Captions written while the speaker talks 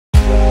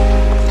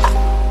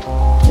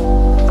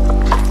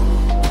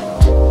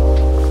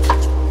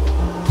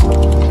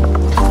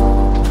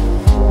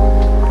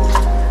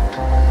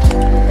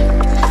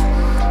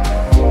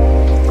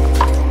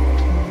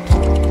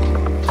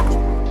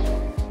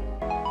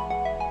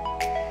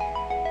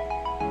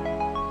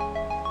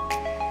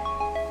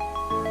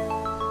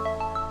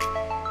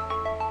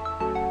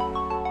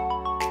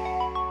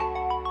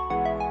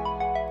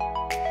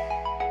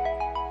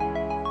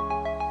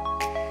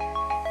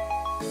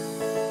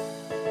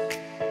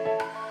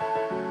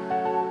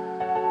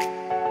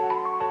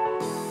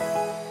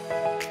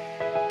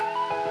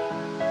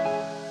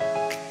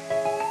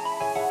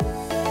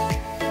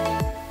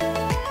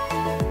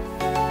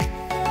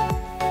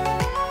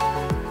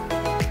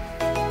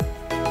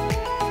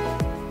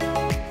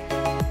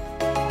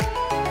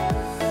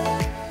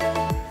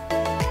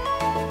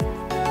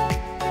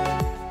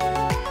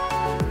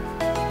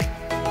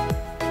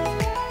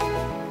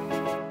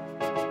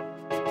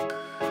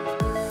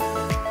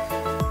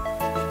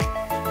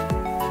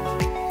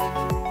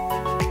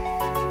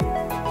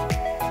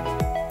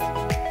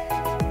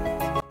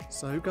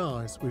So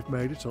guys, we've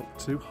made it up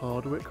to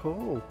Hardwick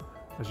Hall,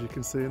 as you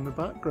can see in the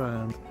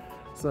background.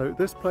 So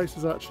this place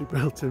was actually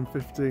built in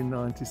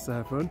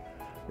 1597.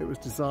 It was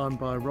designed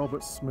by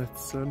Robert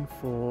Smithson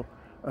for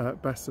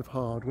Bess of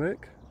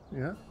Hardwick.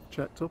 Yeah,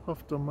 checked up,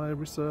 I've done my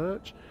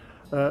research.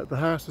 The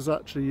house was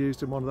actually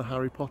used in one of the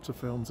Harry Potter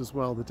films as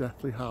well, the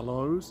Deathly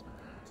Hallows.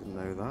 Didn't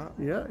know that.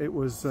 Yeah, it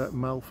was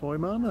Malfoy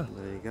Manor.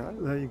 There you go.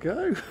 There you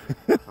go.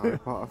 Harry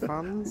Potter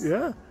fans.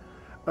 Yeah.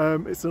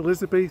 It's an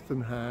Elizabethan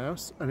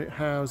house, and it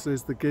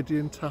houses the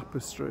Gideon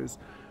tapestries,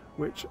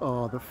 which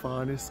are the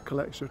finest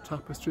collection of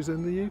tapestries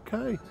in the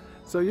UK.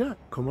 So yeah,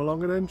 come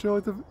along and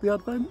enjoy the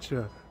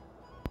adventure.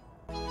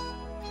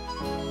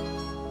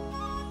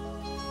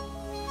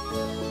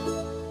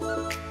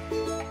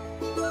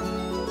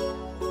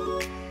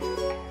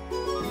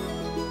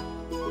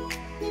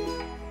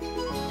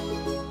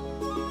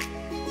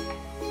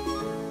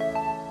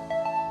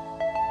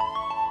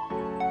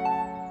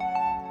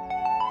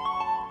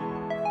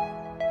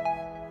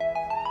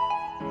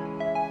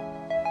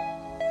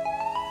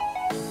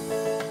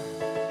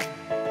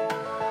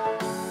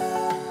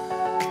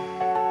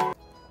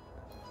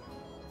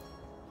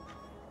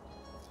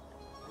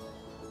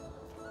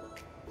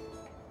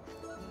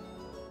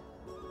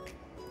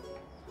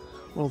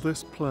 Well,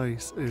 this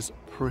place is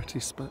pretty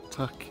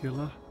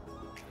spectacular.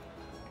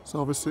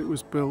 So obviously it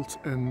was built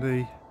in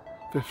the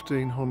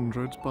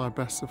 1500s by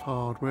Bess of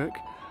Hardwick,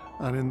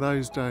 and in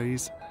those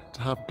days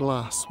to have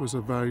glass was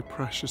a very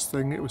precious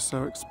thing. It was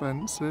so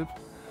expensive.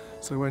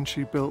 So when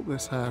she built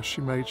this house,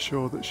 she made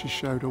sure that she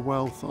showed her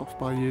wealth off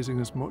by using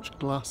as much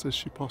glass as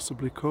she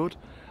possibly could.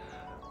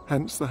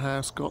 Hence the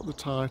house got the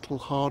title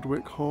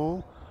Hardwick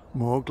Hall,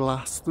 more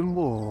glass than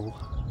wall.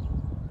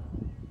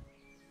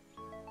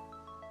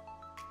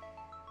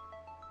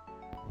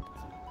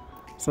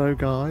 So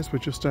guys, we're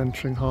just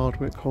entering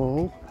Hardwick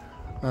Hall,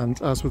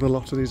 and as with a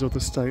lot of these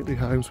other stately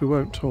homes, we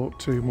won't talk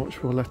too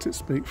much, we'll let it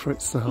speak for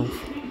itself.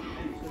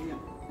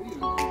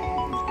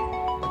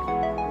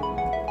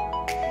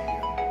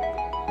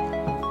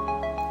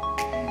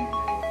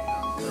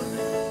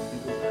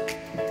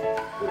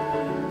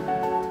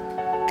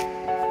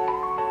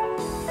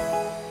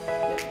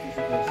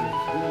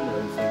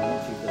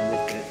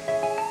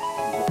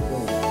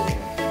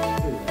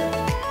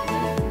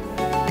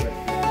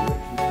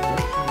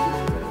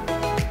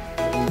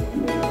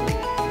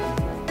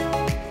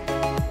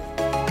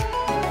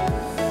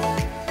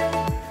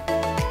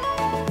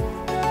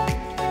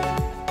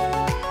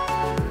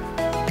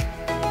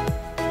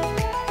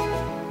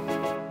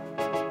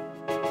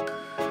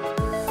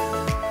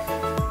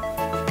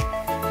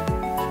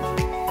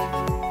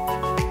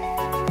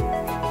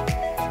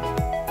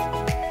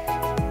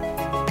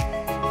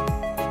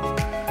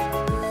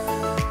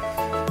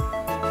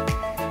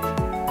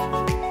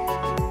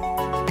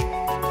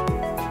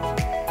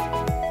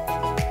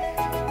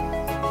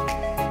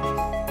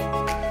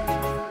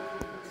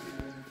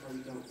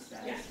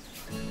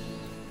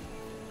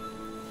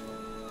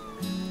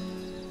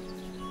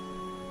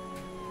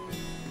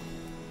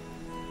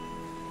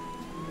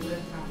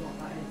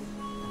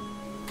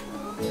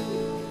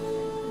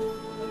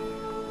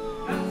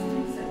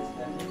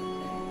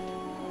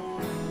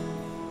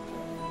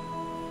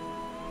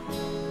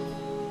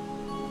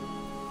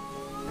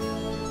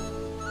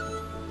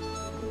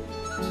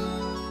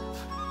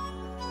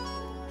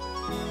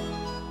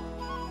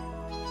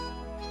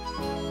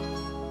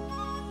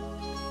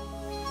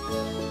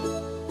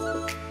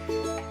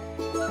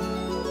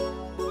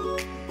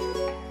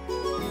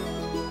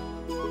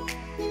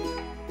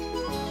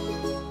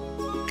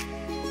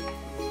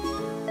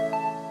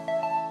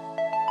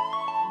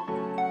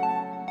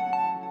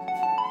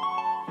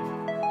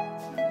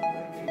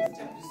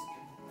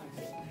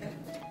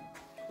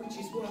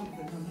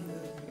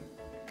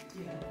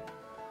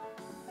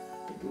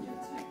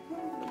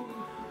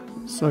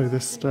 So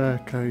this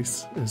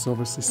staircase is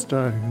obviously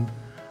stone,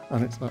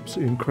 and it's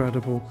absolutely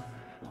incredible.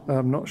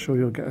 I'm not sure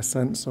you'll get a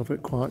sense of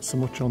it quite so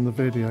much on the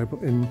video,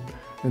 but in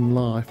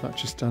life,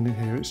 actually standing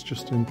here, it's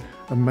just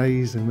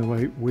amazing the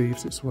way it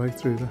weaves its way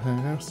through the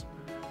house.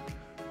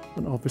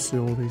 And obviously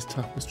all these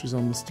tapestries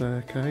on the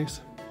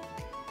staircase.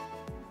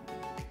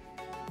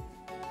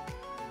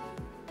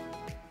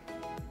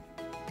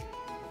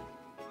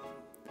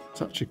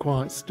 It's actually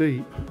quite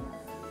steep,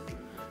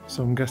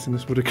 so I'm guessing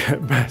this would have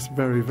kept Bess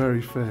very,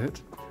 very fit.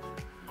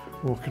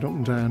 Walking up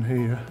and down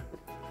here.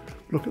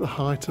 Look at the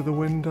height of the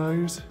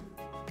windows.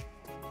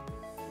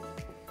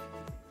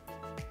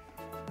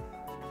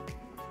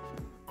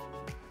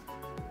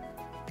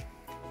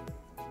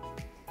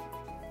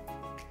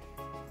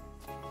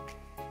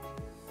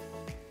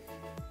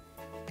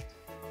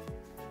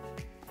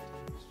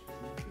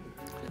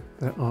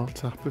 There are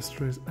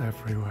tapestries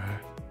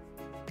everywhere.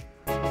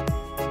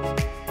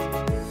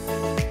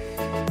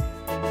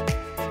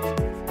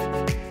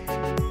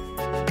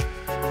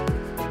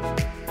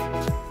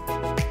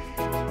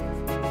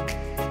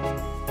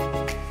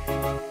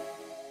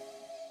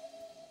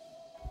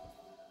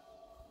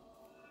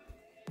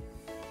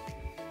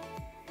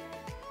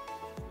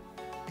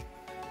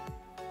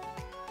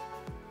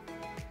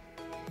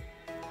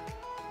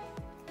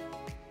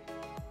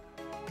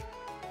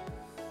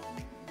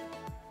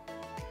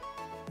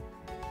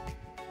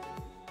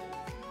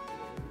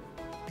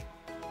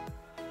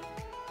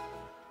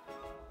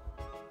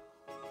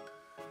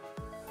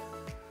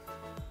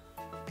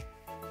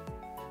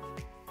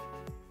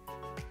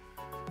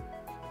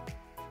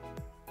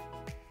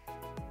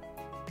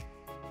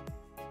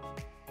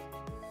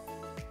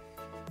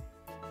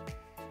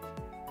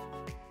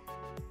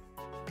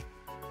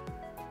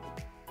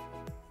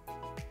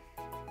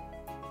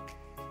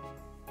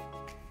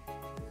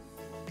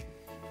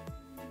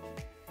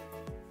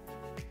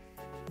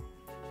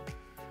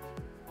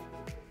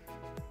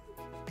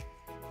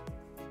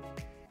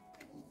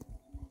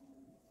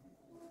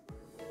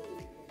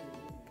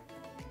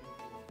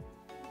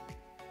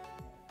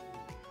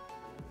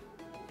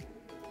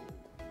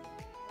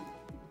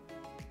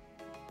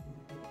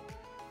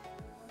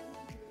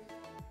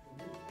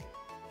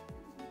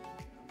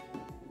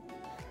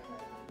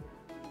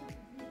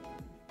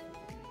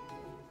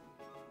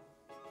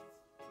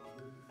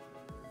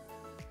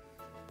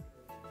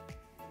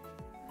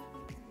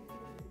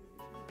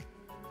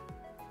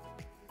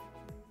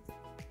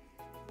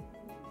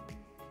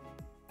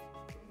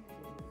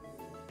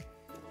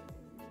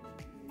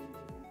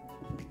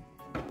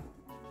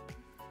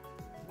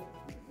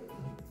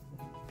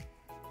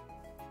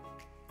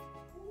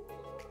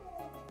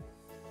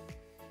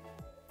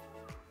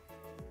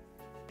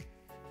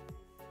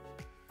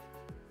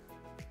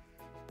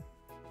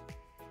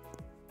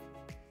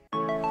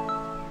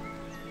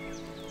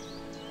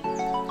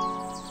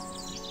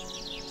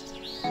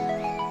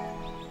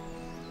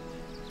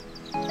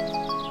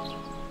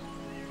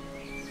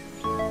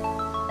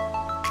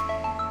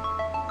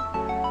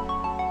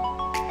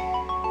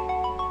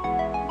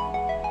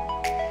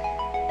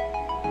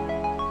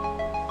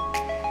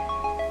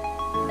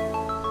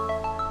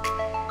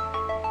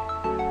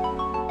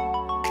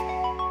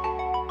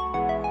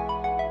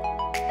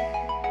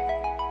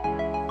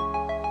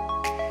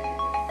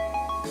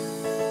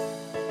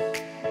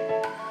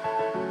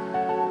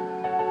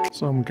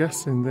 So I'm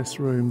guessing this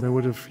room they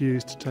would have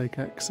used to take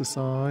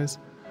exercise.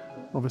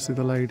 Obviously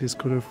the ladies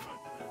could have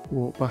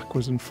walked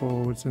backwards and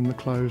forwards in the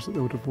clothes that they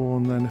would have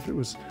worn then if it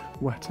was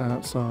wet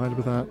outside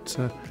without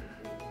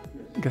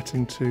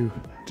getting too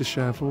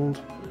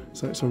dishevelled.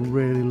 So it's a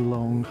really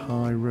long,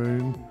 high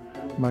room,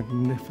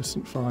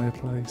 magnificent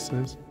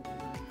fireplaces.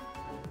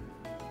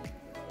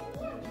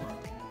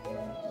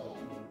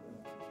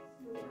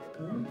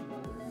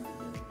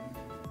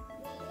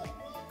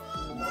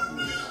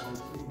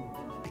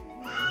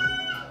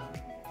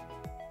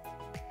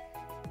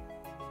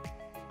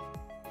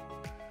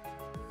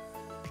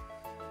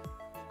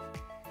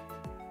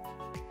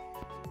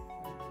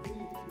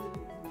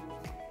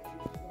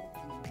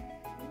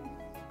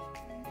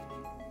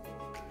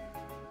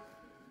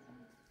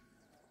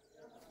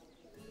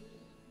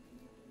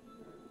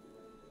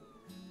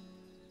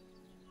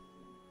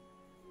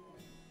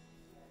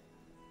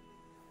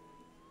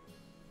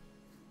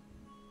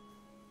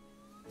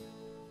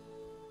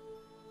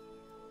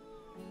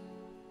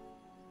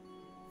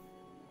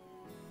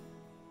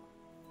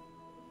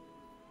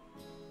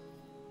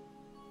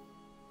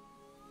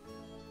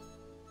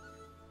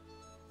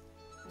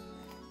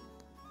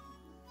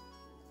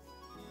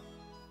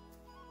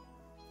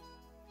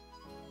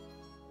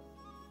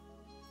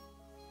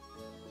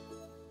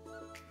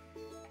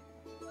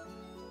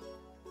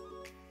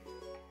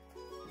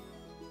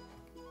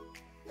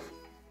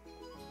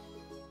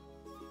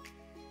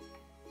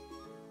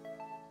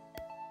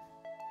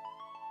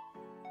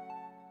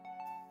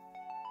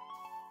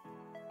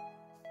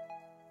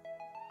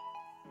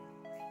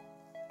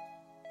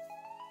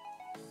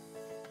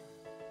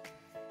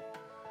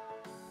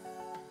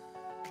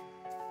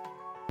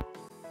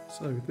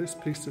 So this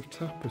piece of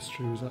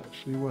tapestry was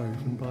actually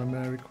woven by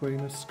Mary Queen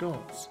of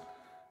Scots.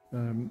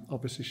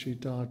 Obviously she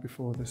died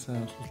before this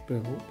house was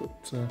built,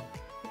 but it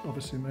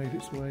obviously made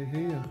its way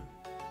here.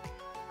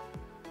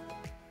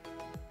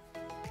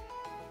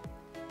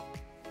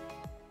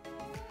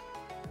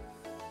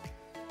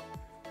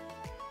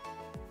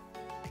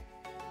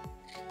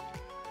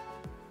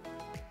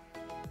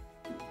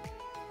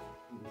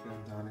 We're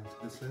going down into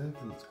the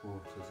servants'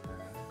 quarters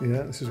now.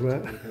 Yeah, this is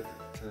where...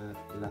 A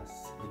bit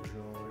less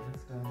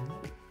luxurious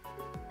down there.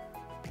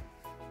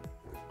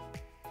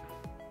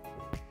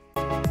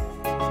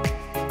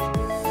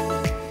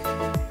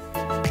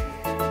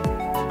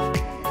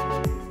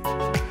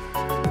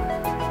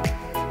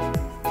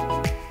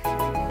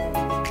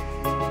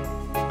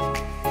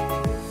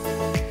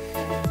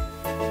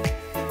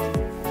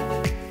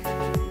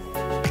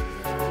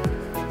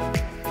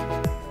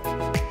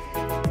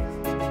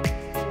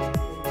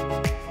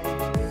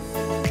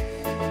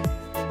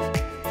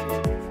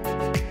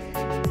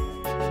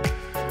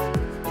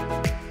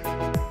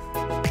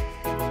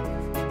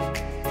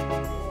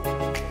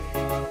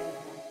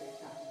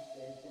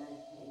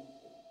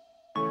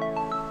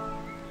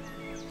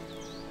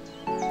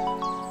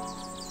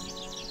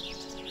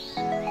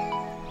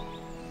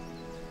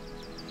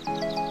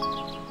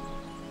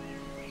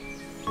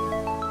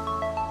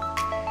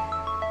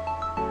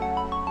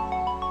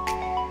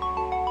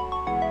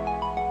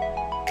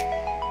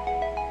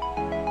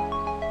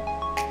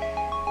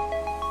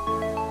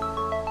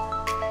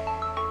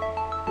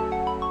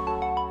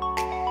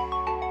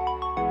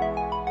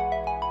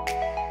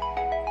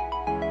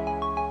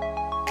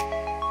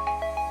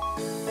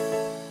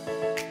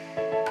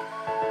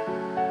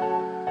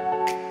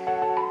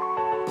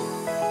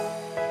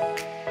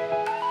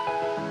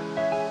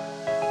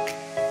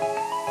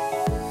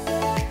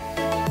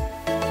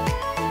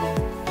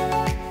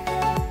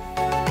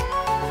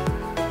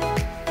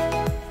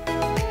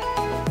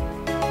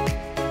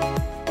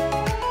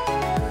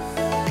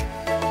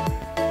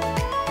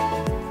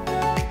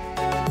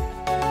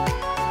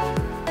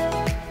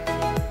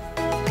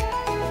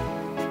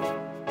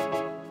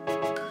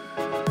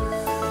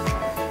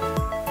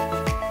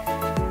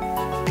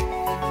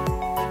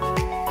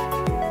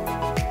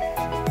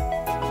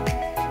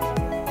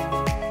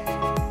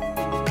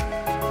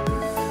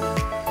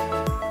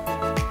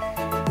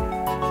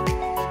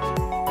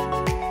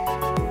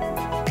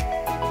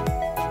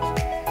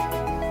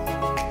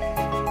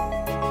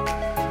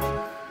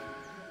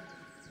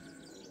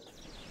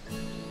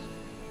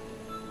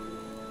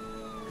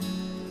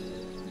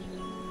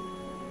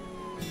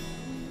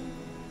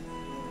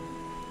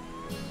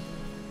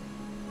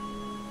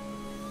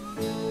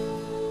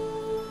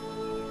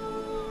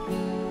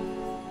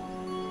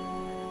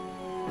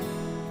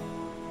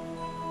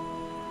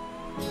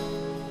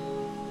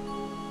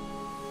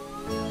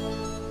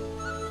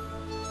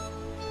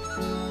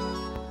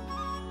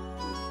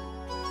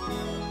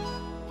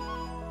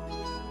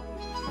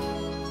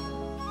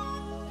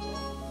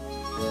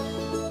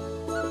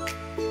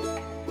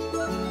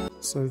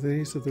 So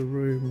these are the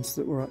rooms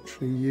that were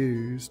actually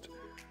used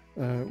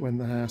when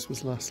the house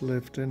was last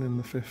lived in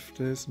the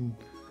 50s and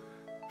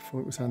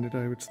before it was handed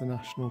over to the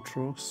National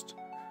Trust.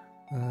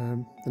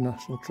 The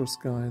National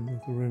Trust guy in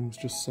the room was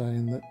just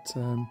saying that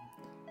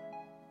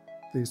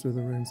these were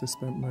the rooms they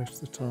spent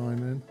most of the time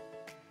in.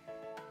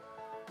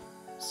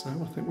 So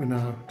I think we're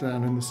now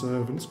down in the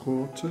servants'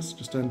 quarters,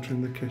 just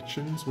entering the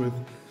kitchens with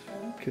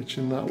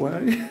kitchen that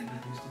way.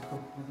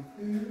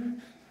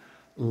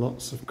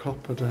 Lots of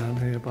copper down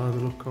here by the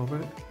look of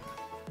it.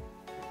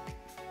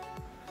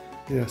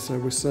 Yeah, so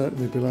we're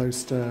certainly below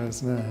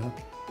stairs now.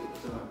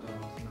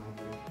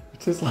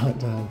 It is like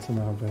Downton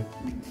Abbey.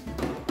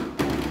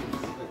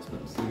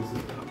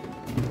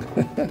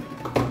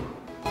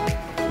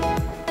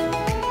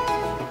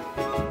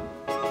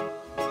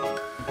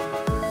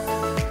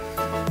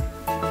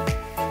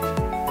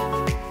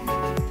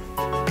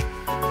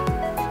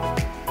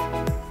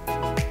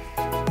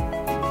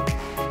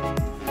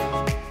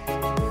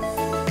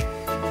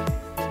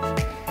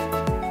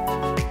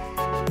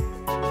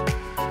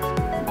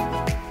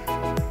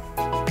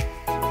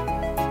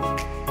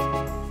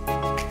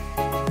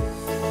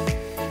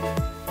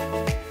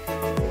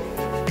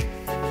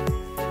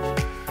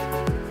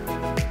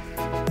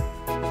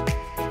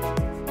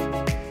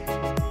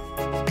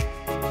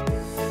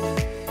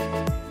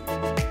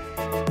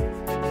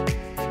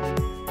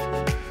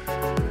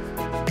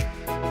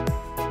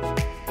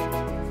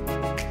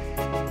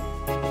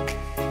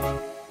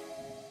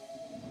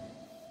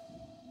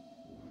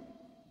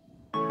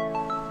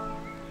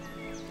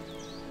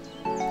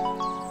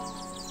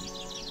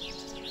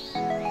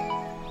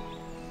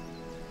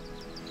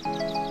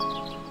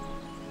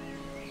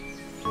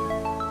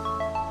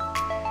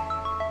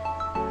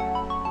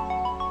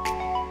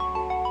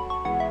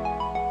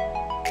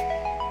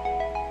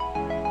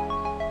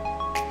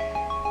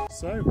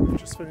 So, we've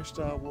just finished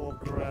our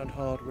walk around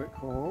Hardwick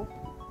Hall.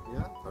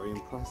 Yeah, very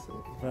impressive.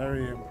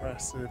 Very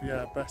impressive,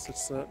 yeah. Bess had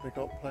certainly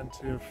got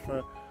plenty of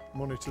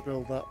money to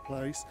build that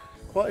place.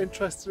 Quite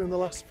interested in the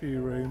last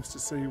few rooms to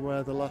see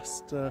where the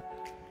last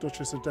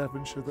Duchess of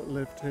Devonshire that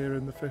lived here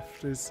in the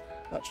 50s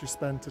actually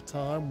spent her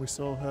time. We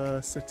saw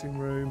her sitting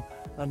room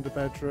and a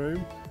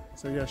bedroom.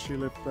 So yeah, she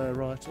lived there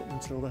right up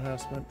until the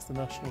house went to the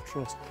National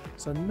Trust.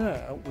 So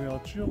now we are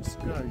just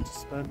going to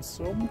spend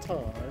some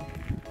time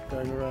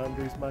going around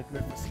these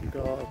magnificent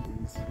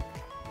gardens.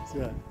 So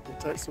yeah, we'll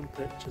take some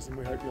pictures and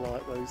we hope you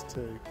like those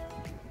too.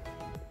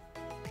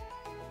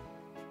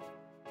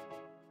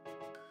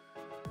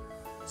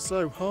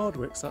 So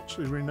Hardwick's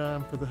actually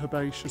renowned for the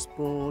herbaceous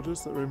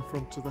borders that are in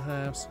front of the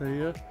house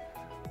here.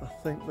 I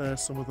think they're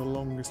some of the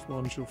longest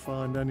ones you'll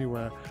find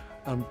anywhere.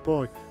 And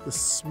boy, the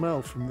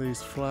smell from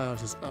these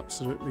flowers is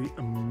absolutely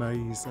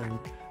amazing.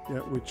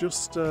 Yeah, we're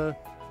just, I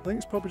think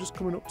it's probably just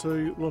coming up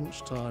to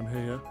lunchtime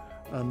here,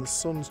 and the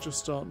sun's just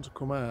starting to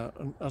come out,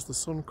 and as the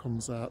sun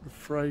comes out, the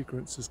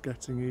fragrance is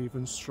getting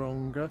even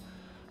stronger.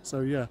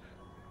 So yeah,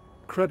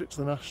 credit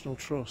to the National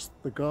Trust,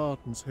 the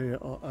gardens here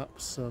are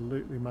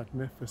absolutely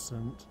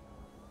magnificent.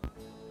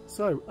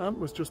 So Ant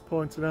was just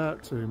pointing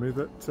out to me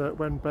that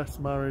when Bess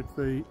married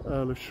the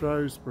Earl of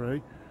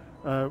Shrewsbury,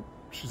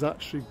 she's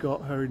actually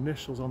got her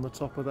initials on the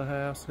top of the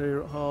house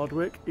here at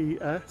Hardwick,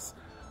 ES,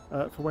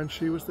 for when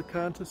she was the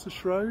Countess of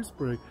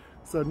Shrewsbury.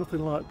 So nothing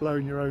like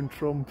blowing your own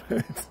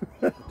trumpet.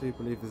 I do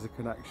believe there's a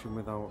connection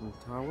with Alton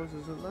Towers,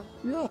 isn't there?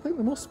 Yeah, I think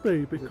there must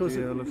be, because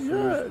the Earl of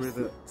Shrewsbury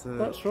that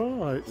that's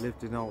right,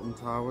 lived in Alton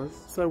Towers.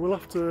 So we'll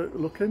have to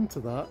look into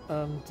that,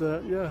 and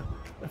yeah,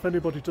 if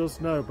anybody does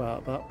know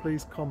about that,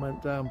 please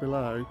comment down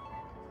below.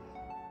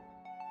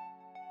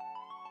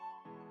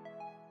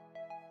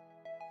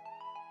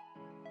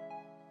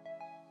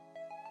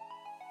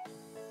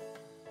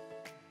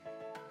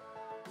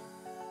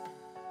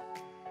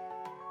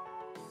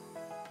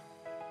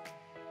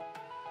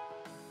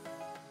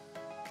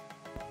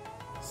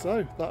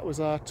 So that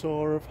was our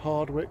tour of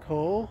Hardwick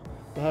Hall,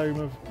 the home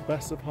of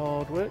Bess of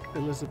Hardwick,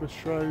 Elizabeth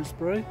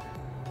Shrewsbury.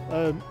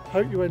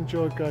 Hope you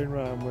enjoyed going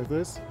round with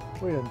us.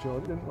 We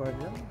enjoyed it, didn't we?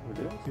 Yeah, we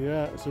did.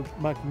 Yeah, it's a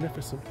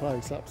magnificent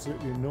place,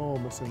 absolutely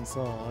enormous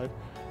inside.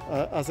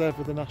 As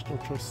ever, the National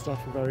Trust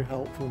staff are very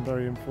helpful and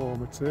very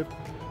informative.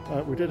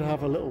 We did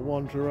have a little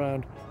wander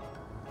around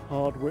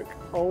Hardwick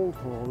Old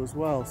Hall as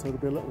well, so there'll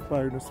be a little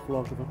bonus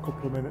vlog of a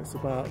couple of minutes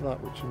about that,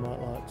 which you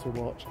might like to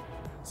watch.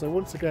 So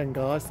once again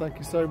guys, thank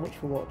you so much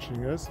for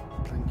watching us.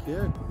 Thank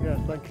you. Yeah,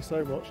 thank you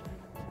so much.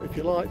 If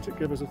you liked it,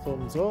 give us a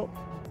thumbs up.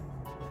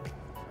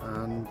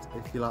 And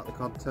if you like the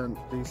content,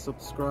 please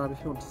subscribe if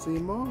you want to see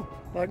more.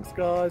 Thanks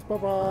guys,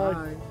 bye-bye.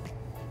 Bye.